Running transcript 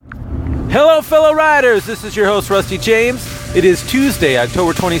Hello, fellow riders. This is your host, Rusty James. It is Tuesday,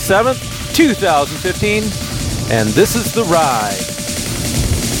 October 27th, 2015, and this is The Ride.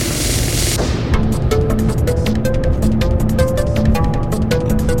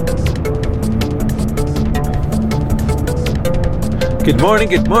 Good morning,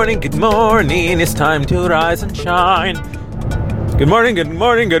 good morning, good morning. It's time to rise and shine. Good morning, good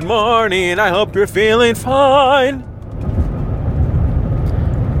morning, good morning. I hope you're feeling fine.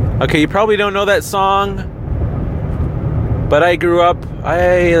 Okay, you probably don't know that song, but I grew up,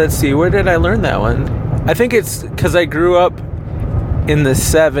 let's see, where did I learn that one? I think it's because I grew up in the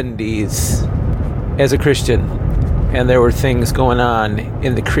 70s as a Christian, and there were things going on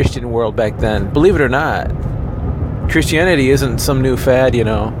in the Christian world back then. Believe it or not, Christianity isn't some new fad, you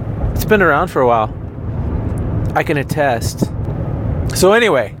know. It's been around for a while. I can attest. So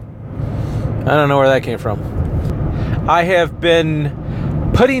anyway, I don't know where that came from. I have been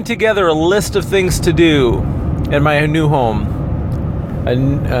putting together a list of things to do in my new home.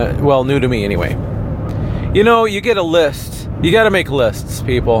 Well, new to me anyway. You know, you get a list. You got to make lists,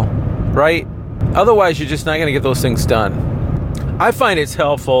 people, right? Otherwise, you're just not going to get those things done. I find it's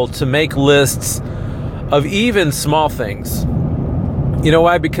helpful to make lists of even small things. You know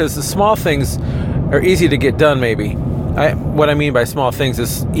why? Because the small things are easy to get done, maybe. What I mean by small things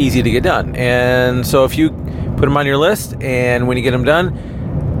is easy to get done. And so if you put them on your list, and when you get them done,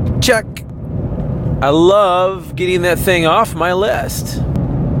 check. I love getting that thing off my list.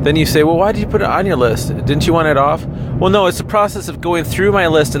 Then you say, well, why did you put it on your list? Didn't you want it off? Well, no, it's the process of going through my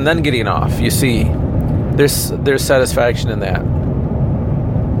list and then getting off. You see, there's satisfaction in that.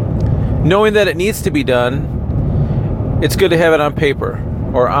 Knowing that it needs to be done, it's good to have it on paper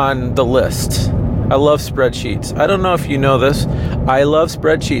or on the list. I love spreadsheets. I don't know if you know this. I love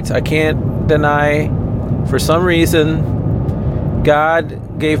spreadsheets. I can't deny, for some reason,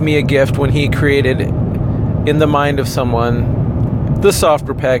 God gave me a gift when He created in the mind of someone the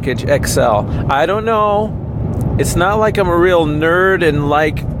software package Excel. I don't know. It's not like I'm a real nerd and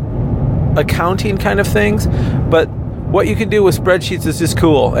like accounting kind of things, but what you can do with spreadsheets is just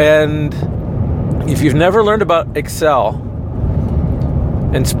cool. And if you've never learned about Excel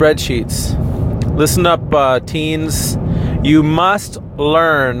and spreadsheets, listen up, teens. You must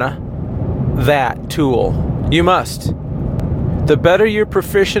learn that tool. You must. The better you're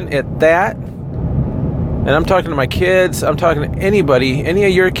proficient at that, and I'm talking to my kids, I'm talking to anybody, any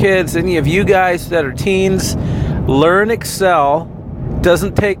of your kids, any of you guys that are teens, learn Excel.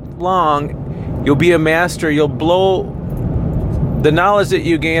 Doesn't take long. You'll be a master. You'll blow, the knowledge that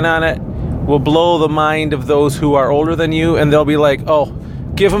you gain on it will blow the mind of those who are older than you, and they'll be like, oh,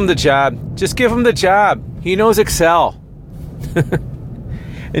 give him the job. Just give him the job. He knows Excel.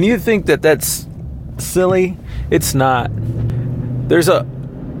 And you think that that's silly? It's not. There's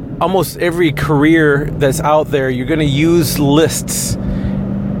almost every career that's out there, you're going to use lists,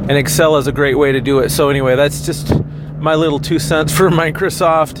 and Excel is a great way to do it. So anyway, that's just my little 2 cents for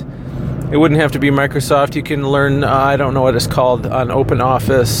Microsoft. It wouldn't have to be Microsoft. You can learn, I don't know what it's called, on Open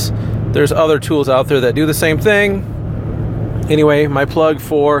Office. There's other tools out there that do the same thing. Anyway, my plug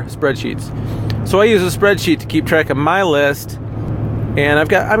for spreadsheets. So I use a spreadsheet to keep track of my list, and I've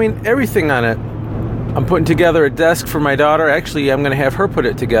got, everything on it. I'm putting together a desk for my daughter. Actually, I'm going to have her put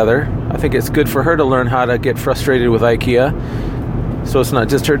it together. I think it's good for her to learn how to get frustrated with IKEA, so it's not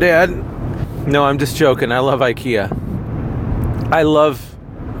just her dad. No, I'm just joking. I love IKEA. I love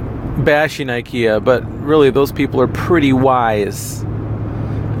bashing IKEA, but really those people are pretty wise.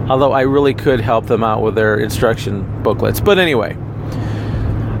 Although I really could help them out with their instruction booklets. But anyway,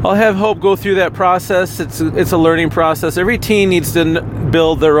 I'll have Hope go through that process. It's a learning process. Every teen needs to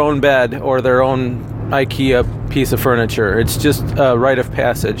build their own bed or their own IKEA piece of furniture. It's just a rite of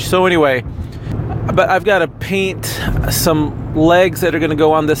passage. So anyway, but I've got to paint some legs that are going to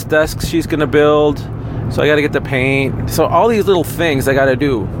go on this desk she's going to build. So I got to get the paint. So all these little things I got to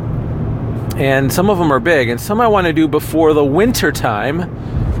do. And some of them are big, and some I want to do before the winter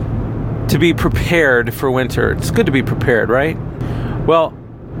time to be prepared for winter. It's good to be prepared, right? Well,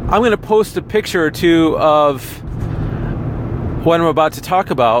 I'm going to post a picture or two of what I'm about to talk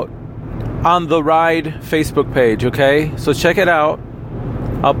about on the Ride Facebook page, okay? So check it out.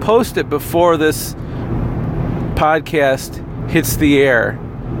 I'll post it before this podcast hits the air.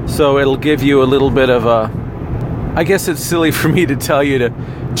 So it'll give you a little bit of a, I guess it's silly for me to tell you to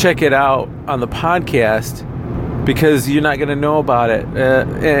check it out on the podcast because you're not going to know about it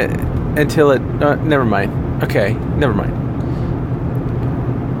until it, never mind. Okay, never mind.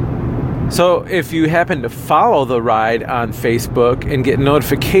 So if you happen to follow The Ride on Facebook and get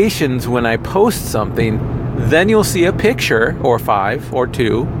notifications when I post something, then you'll see a picture, or 5, or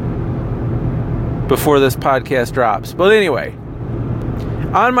 2, before this podcast drops. But anyway,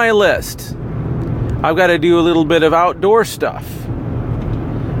 on my list, I've got to do a little bit of outdoor stuff.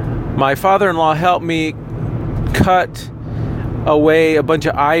 My father-in-law helped me cut away a bunch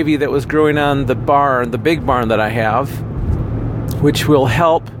of ivy that was growing on the barn, the big barn that I have, which will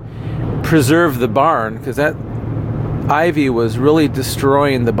help preserve the barn, because that ivy was really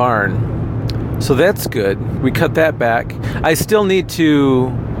destroying the barn. So that's good. We cut that back. I still need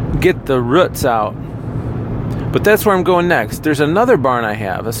to get the roots out, but that's where I'm going next. There's another barn I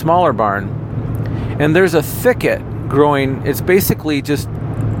have, a smaller barn, and there's a thicket growing. It's basically just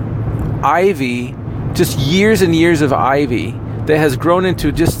ivy, just years and years of ivy that has grown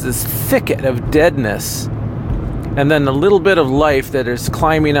into just this thicket of deadness, and then a little bit of life that is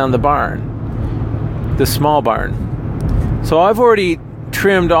climbing on the barn, the small barn. So I've already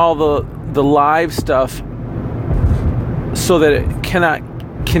trimmed all the live stuff so that it cannot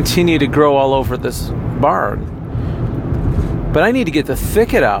continue to grow all over this barn. But I need to get the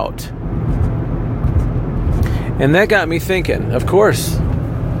thicket out. And that got me thinking. Of course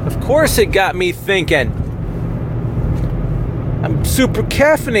it got me thinking. I'm super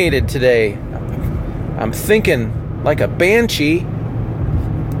caffeinated today. I'm thinking like a banshee.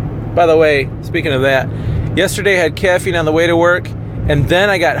 By the way, speaking of that, yesterday I had caffeine on the way to work, and then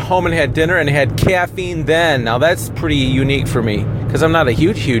I got home and had dinner and had caffeine then. Now that's pretty unique for me, because I'm not a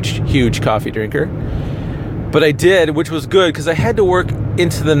huge coffee drinker. But I did, which was good, because I had to work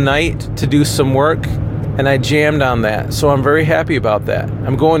into the night to do some work, and I jammed on that. So I'm very happy about that.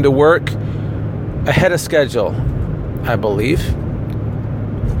 I'm going to work ahead of schedule, I believe.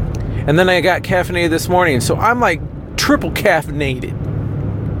 And then I got caffeinated this morning, so I'm like triple caffeinated.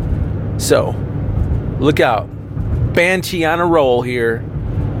 So look out. Banshee on a roll here.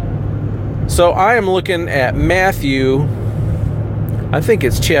 So I am looking at Matthew, I think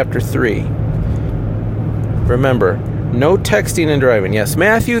it's chapter 3. Remember, no texting and driving. Yes,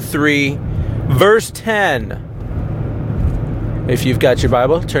 Matthew 3, verse 10. If you've got your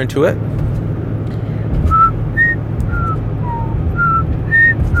Bible, turn to it.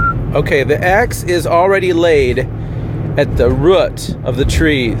 Okay, the axe is already laid at the root of the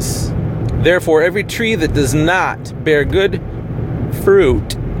trees. Therefore, every tree that does not bear good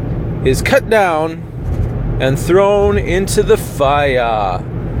fruit is cut down and thrown into the fire.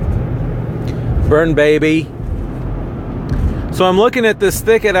 Burn, baby. So I'm looking at this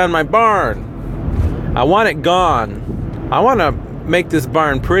thicket on my barn. I want it gone. I want to make this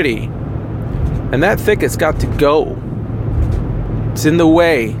barn pretty. And that thicket's got to go. It's in the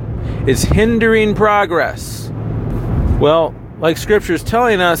way. It's hindering progress. Well, like Scripture's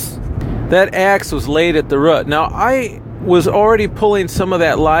telling us, that axe was laid at the root. Now, I was already pulling some of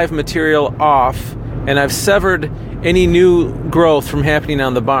that live material off, and I've severed any new growth from happening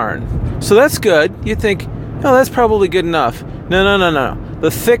on the barn. So that's good. You think, oh, that's probably good enough. No.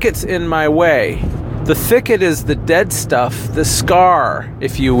 The thicket's in my way. The thicket is the dead stuff, the scar,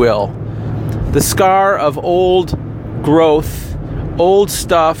 if you will. The scar of old growth, old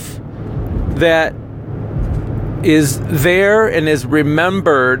stuff that is there and is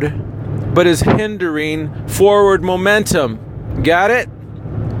remembered, but is hindering forward momentum. Got it?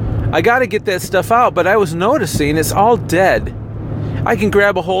 I got to get that stuff out, but I was noticing it's all dead. I can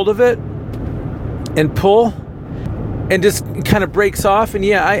grab a hold of it and pull, and just kind of breaks off, and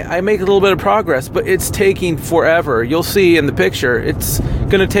yeah, I make a little bit of progress, but it's taking forever. You'll see in the picture, it's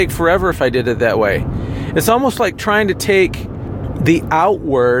going to take forever if I did it that way. It's almost like trying to take the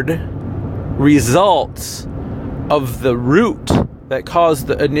outward results of the root that caused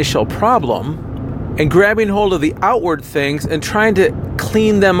the initial problem and grabbing hold of the outward things and trying to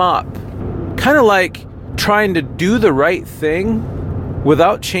clean them up. Kind of like trying to do the right thing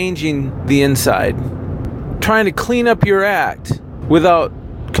without changing the inside. Trying to clean up your act without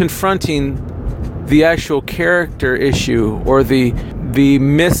confronting the actual character issue or the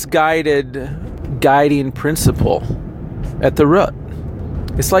misguided guiding principle at the root.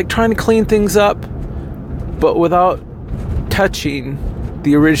 It's like trying to clean things up, but without touching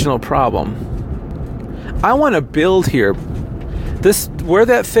the original problem. I want to build here. This, where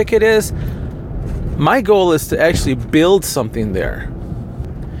that thicket is, my goal is to actually build something there.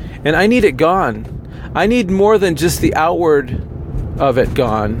 And I need it gone. I need more than just the outward of it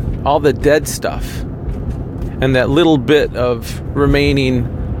gone, all the dead stuff, and that little bit of remaining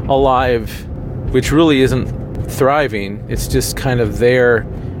alive, which really isn't thriving. It's just kind of there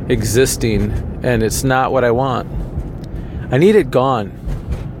existing, and it's not what I want. I need it gone.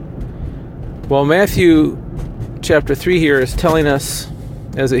 Well, Matthew chapter 3 here is telling us,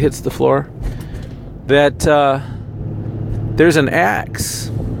 as it hits the floor, that there's an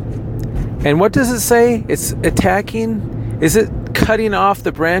axe And what does it say? It's attacking? Is it cutting off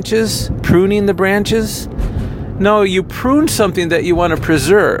the branches? Pruning the branches? No, you prune something that you want to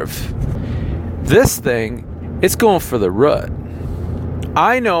preserve. This thing, it's going for the root.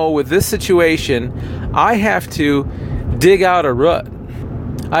 I know with this situation, I have to dig out a root.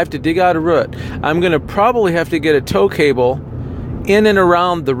 I'm going to probably have to get a tow cable in and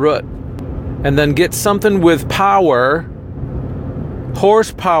around the root, and then get something with power,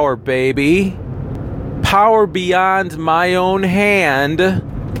 horsepower, baby, power beyond my own hand.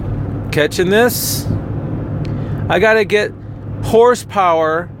 Catching this? I got to get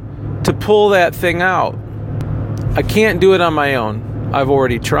horsepower to pull that thing out. I can't do it on my own. I've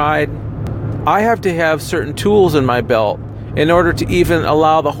already tried. I have to have certain tools in my belt in order to even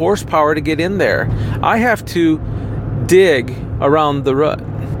allow the horsepower to get in there. I have to dig around the root.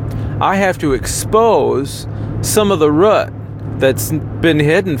 I have to expose some of the root that's been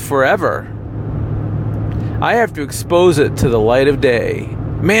hidden forever. I have to expose it to the light of day.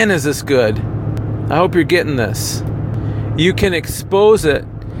 Man, is this good. I hope you're getting this. You can expose it,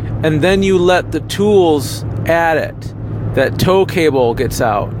 and then you let the tools at it. That tow cable gets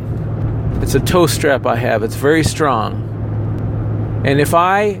out. It's a tow strap I have. It's very strong. And if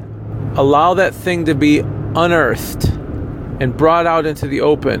I allow that thing to be unearthed and brought out into the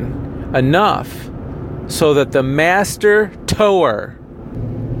open enough so that the master tower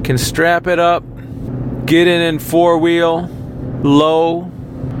can strap it up, get it in four-wheel, low,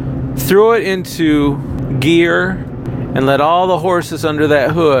 throw it into gear, and let all the horses under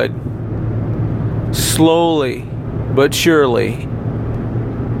that hood slowly but surely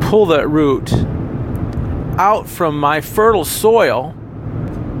pull that root out from my fertile soil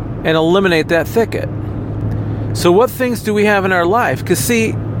and eliminate that thicket. So what things do we have in our life? Because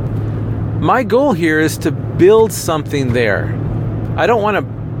see, my goal here is to build something there. I don't want to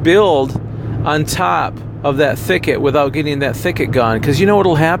build on top of that thicket without getting that thicket gone. Because you know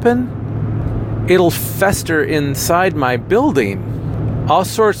what'll happen? It'll fester inside my building. All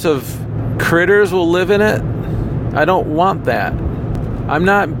sorts of critters will live in it. I don't want that. I'm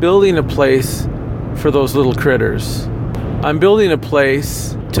not building a place for those little critters. I'm building a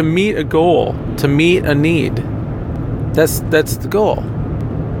place to meet a goal, to meet a need. That's the goal.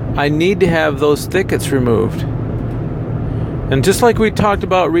 I need to have those thickets removed. And just like we talked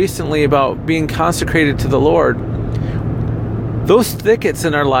about recently about being consecrated to the Lord, those thickets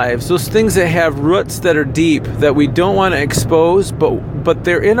in our lives, those things that have roots that are deep, that we don't want to expose, but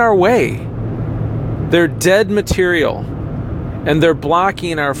they're in our way. They're dead material, and they're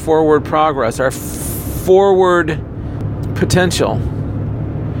blocking our forward progress, our forward potential.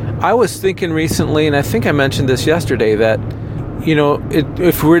 I was thinking recently, and I think I mentioned this yesterday, that, you know,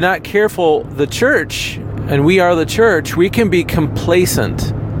 if we're not careful, the church, and we are the church, we can be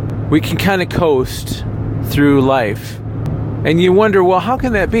complacent. We can kind of coast through life. And you wonder, well, how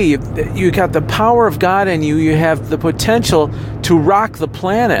can that be? You got the power of God in you. You have the potential to rock the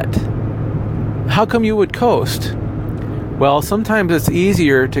planet. How come you would coast? Well, sometimes it's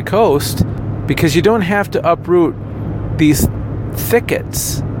easier to coast because you don't have to uproot these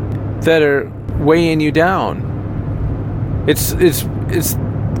thickets that are weighing you down. It's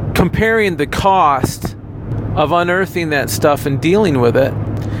comparing the cost of unearthing that stuff and dealing with it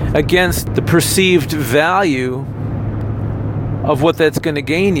against the perceived value of what that's going to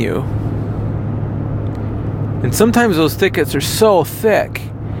gain you. And sometimes those thickets are so thick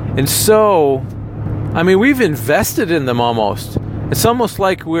and so, I mean, we've invested in them almost. It's almost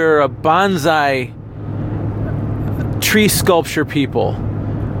like we're a bonsai tree sculpture people.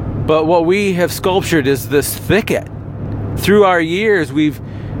 But what we have sculptured is this thicket. Through our years, we've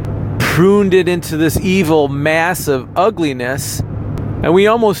pruned it into this evil mass of ugliness, and we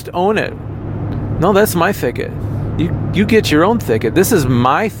almost own it. No, that's my thicket. You get your own thicket. This is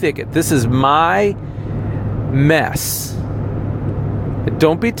my thicket. This is my mess.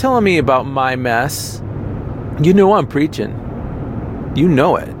 Don't be telling me about my mess. You know I'm preaching. You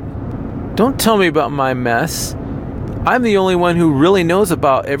know it. Don't tell me about my mess. I'm the only one who really knows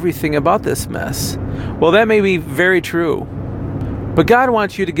about everything about this mess. Well, that may be very true. But God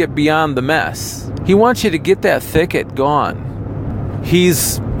wants you to get beyond the mess. He wants you to get that thicket gone.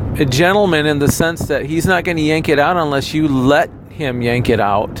 He's a gentleman in the sense that he's not going to yank it out unless you let him yank it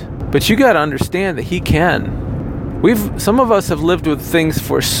out. But you got to understand that he can. Some of us have lived with things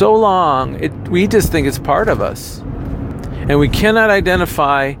for so long, we just think it's part of us. And we cannot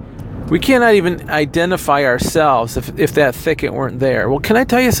even identify ourselves if that thicket weren't there. Well, can I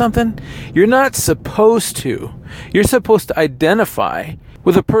tell you something? You're not supposed to. You're supposed to identify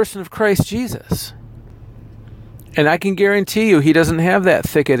with a person of Christ Jesus. And I can guarantee you he doesn't have that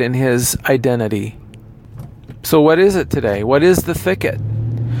thicket in his identity. So what is it today? What is the thicket?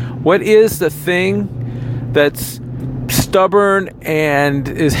 What is the thing that's stubborn and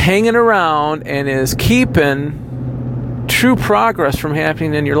is hanging around and is keeping true progress from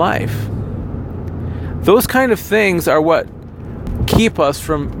happening in your life? Those kind of things are what keep us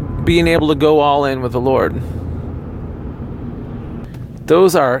from being able to go all in with the Lord.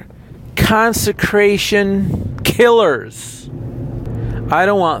 Those are consecration killers. I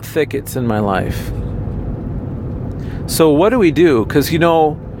don't want thickets in my life. So what do we do? Because,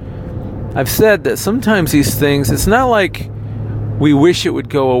 I've said that sometimes these things, it's not like we wish it would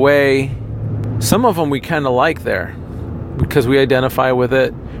go away. Some of them we kind of like there because we identify with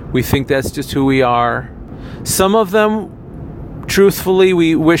it. We think that's just who we are. Some of them, truthfully,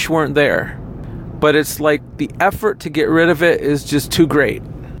 we wish weren't there. But it's like the effort to get rid of it is just too great.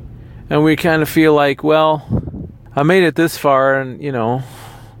 And we kind of feel like, well, I made it this far and,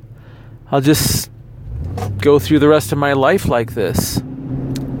 I'll just go through the rest of my life like this.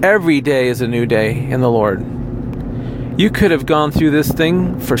 Every day is a new day in the Lord. You could have gone through this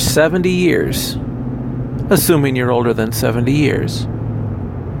thing for 70 years, assuming you're older than 70 years.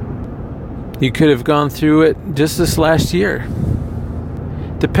 You could have gone through it just this last year.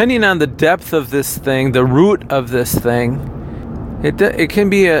 Depending on the depth of this thing, the root of this thing, it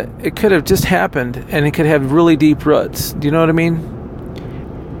could have just happened, and it could have really deep roots. Do you know what I mean?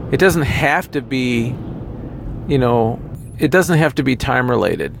 It doesn't have to be, it doesn't have to be time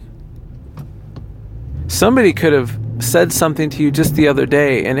related. Somebody could have said something to you just the other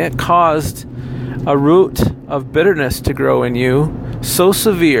day, and it caused a root of bitterness to grow in you so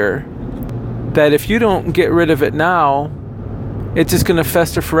severe that if you don't get rid of it now, it's just going to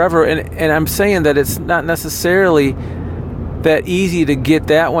fester forever. And I'm saying that it's not necessarily that easy to get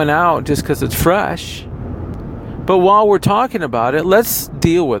that one out just because it's fresh. But while we're talking about it, let's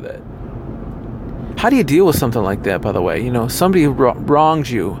deal with it. How do you deal with something like that, by the way? Somebody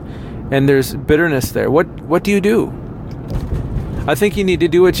wrongs you and there's bitterness there. What do you do? I think you need to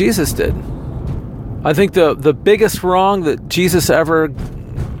do what Jesus did. I think the biggest wrong that Jesus ever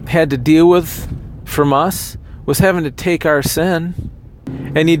had to deal with from us was having to take our sin.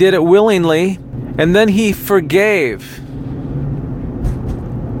 And he did it willingly. And then he forgave.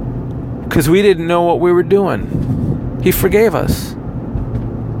 Because we didn't know what we were doing. He forgave us.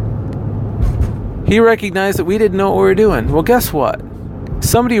 He recognized that we didn't know what we were doing. Well, guess what?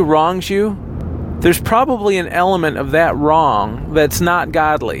 Somebody wrongs you. There's probably an element of that wrong that's not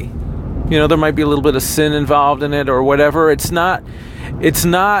godly. There might be a little bit of sin involved in it or whatever. It's not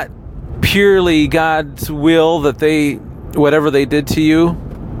purely God's will that whatever they did to you.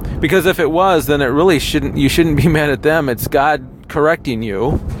 Because if it was, then you shouldn't be mad at them. It's God correcting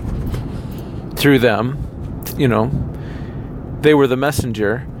you through them. They were the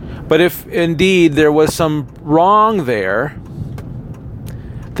messenger. But if indeed there was some wrong there,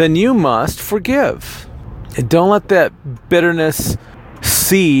 then you must forgive. And don't let that bitterness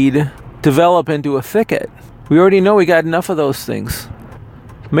seed develop into a thicket. We already know we got enough of those things.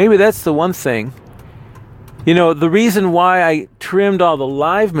 Maybe that's the one thing. The reason why I trimmed all the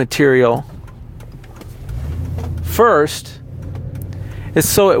live material first is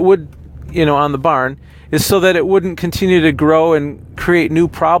so it would, on the barn, is so that it wouldn't continue to grow and create new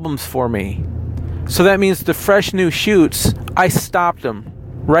problems for me. So that means the fresh new shoots, I stopped them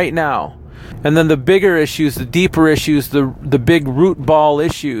right now. And then the bigger issues, the deeper issues, the big root ball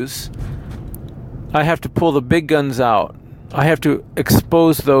issues, I have to pull the big guns out. I have to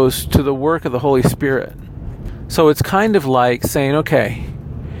expose those to the work of the Holy Spirit. So it's kind of like saying, okay,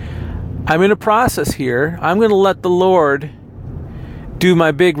 I'm in a process here. I'm going to let the Lord do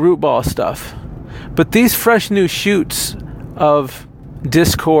my big root ball stuff. But these fresh new shoots of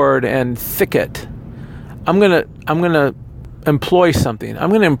discord and thicket, I'm gonna employ something. I'm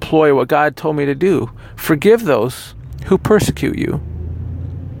gonna employ what God told me to do. Forgive those who persecute you.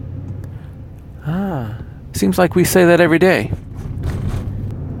 Seems like we say that every day.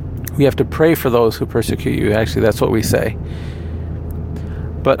 We have to pray for those who persecute you. Actually, that's what we say.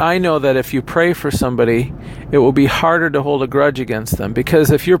 But I know that if you pray for somebody, it will be harder to hold a grudge against them. Because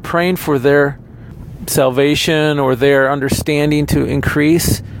if you're praying for their salvation or their understanding to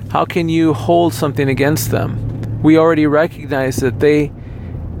increase, how can you hold something against them? We already recognize that they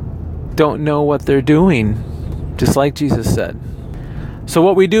don't know what they're doing, just like Jesus said. So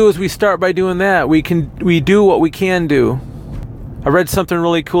what we do is we start by doing that. We do what we can do. I read something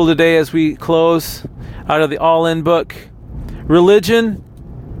really cool today as we close out of the All In book. Religion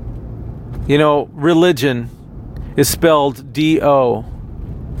is spelled D-O.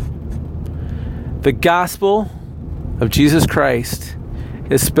 The gospel of Jesus Christ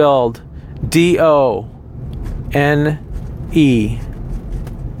is spelled D-O-N-E.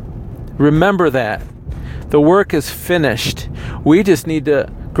 Remember that. The work is finished. We just need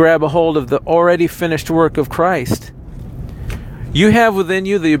to grab a hold of the already finished work of Christ. You have within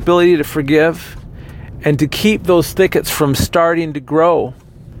you the ability to forgive and to keep those thickets from starting to grow.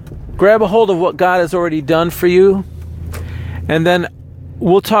 Grab a hold of what God has already done for you. And then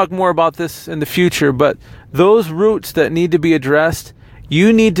we'll talk more about this in the future, but those roots that need to be addressed,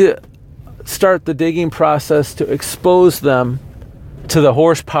 you need to start the digging process to expose them to the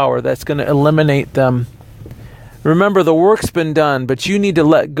horsepower that's going to eliminate them. Remember, the work's been done, but you need to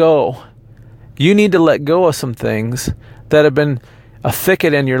let go. You need to let go of some things that have been a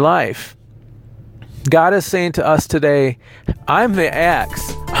thicket in your life. God is saying to us today, I'm the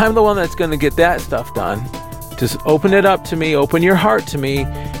axe. I'm the one that's going to get that stuff done. Just open it up to me. Open your heart to me.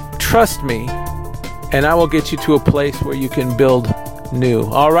 Trust me. And I will get you to a place where you can build new.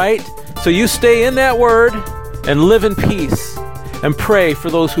 All right? So you stay in that word and live in peace and pray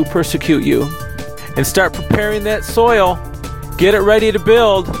for those who persecute you. And start preparing that soil. Get it ready to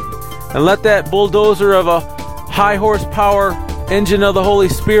build. And let that bulldozer of a high horsepower engine of the Holy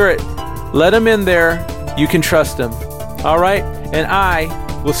Spirit, let him in there. You can trust him. All right? And I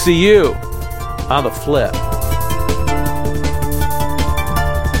will see you on the flip.